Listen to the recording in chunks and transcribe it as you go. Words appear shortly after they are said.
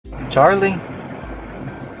Charlie?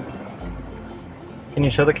 Can you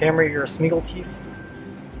show the camera your Smeagol teeth?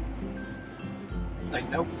 Like,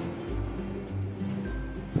 nope.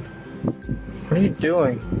 What are you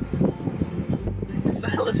doing?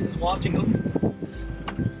 Silas is watching him.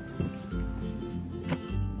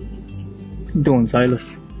 What are you doing,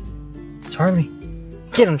 Silas? Charlie?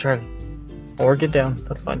 Get him, Charlie. Or get down.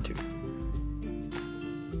 That's fine too.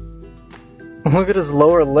 Look at his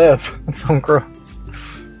lower lip. That's so gross.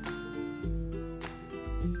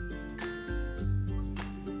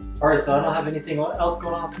 Alright, so I don't have anything else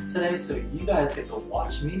going on today, so you guys get to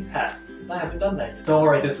watch me pack. Because I haven't done that yet. Don't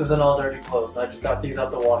worry, this isn't all dirty clothes. I just got these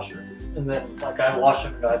out the washer. And then, like, I wash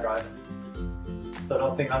them and I dry them. So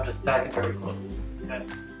don't think I'm just packing dirty clothes. Okay?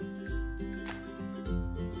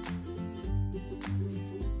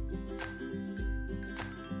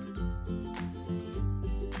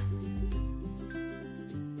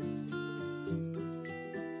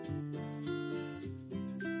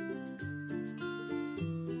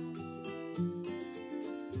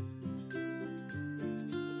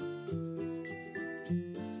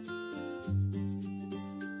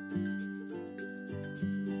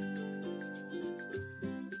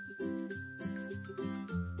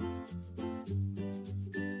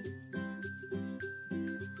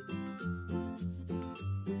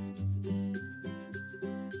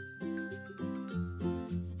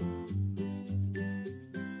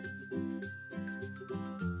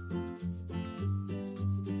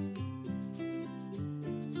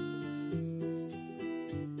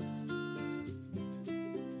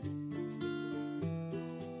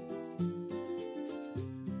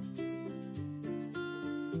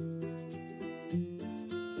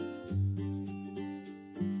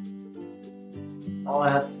 All I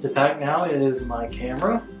have to pack now is my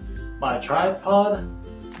camera, my tripod,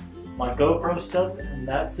 my GoPro stuff, and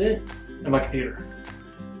that's it, and my computer.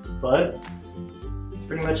 But that's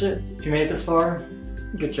pretty much it. If you made it this far,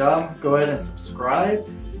 good job. Go ahead and subscribe,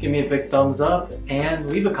 give me a big thumbs up, and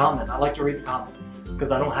leave a comment. I like to read the comments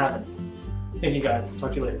because I don't have any. Thank you guys.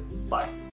 Talk to you later. Bye.